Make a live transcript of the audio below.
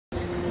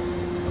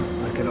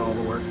look at all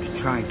the work to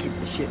try and keep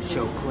the shit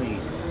show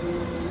clean.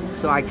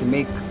 So I can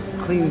make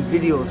clean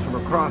videos from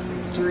across the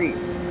street.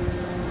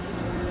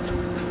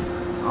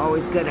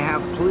 Always gotta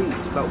have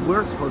police, but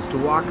we're supposed to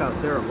walk out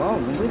there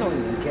alone, and we don't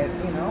even get,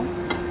 you know,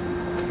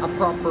 a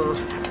proper,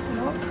 you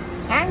know,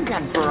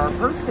 handgun for our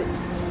purses.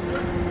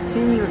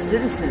 Senior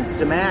citizens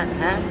demand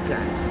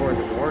handguns for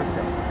the war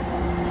zone.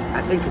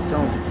 I think it's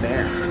only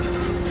fair.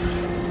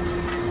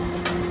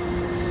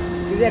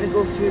 If you gotta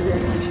go through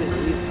this, you should at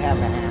least have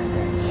a handgun.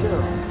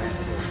 Sure, I'm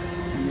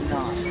mentally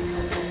not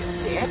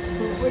fit.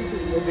 Who would be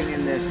living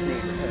in this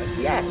neighborhood?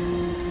 Yes.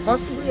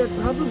 Possibly,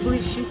 I'd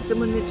probably shoot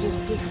someone that just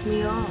pissed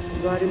me off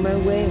and got in my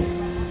way.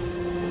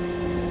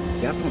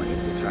 Definitely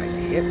if they tried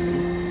to hit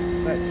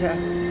me. But, yeah.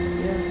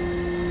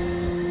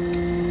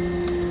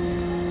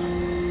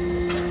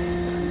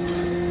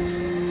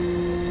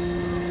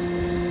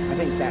 I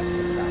think that's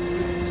the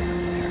crackdown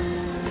down there.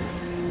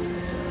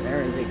 So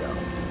there they go.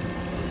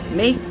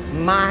 Make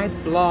my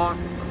block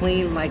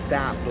clean like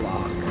that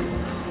block.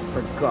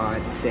 For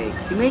God's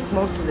sakes. You make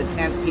most of the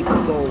tent people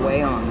go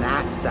away on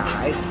that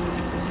side.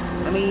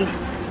 I mean,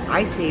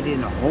 I stayed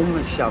in a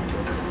homeless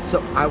shelter,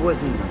 so I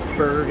wasn't a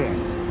burden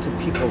to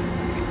people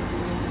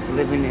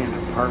living in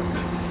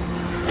apartments.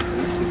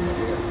 These people,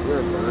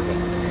 we're a burden.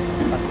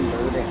 Fucking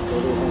burden.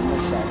 Go to a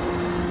homeless shelter.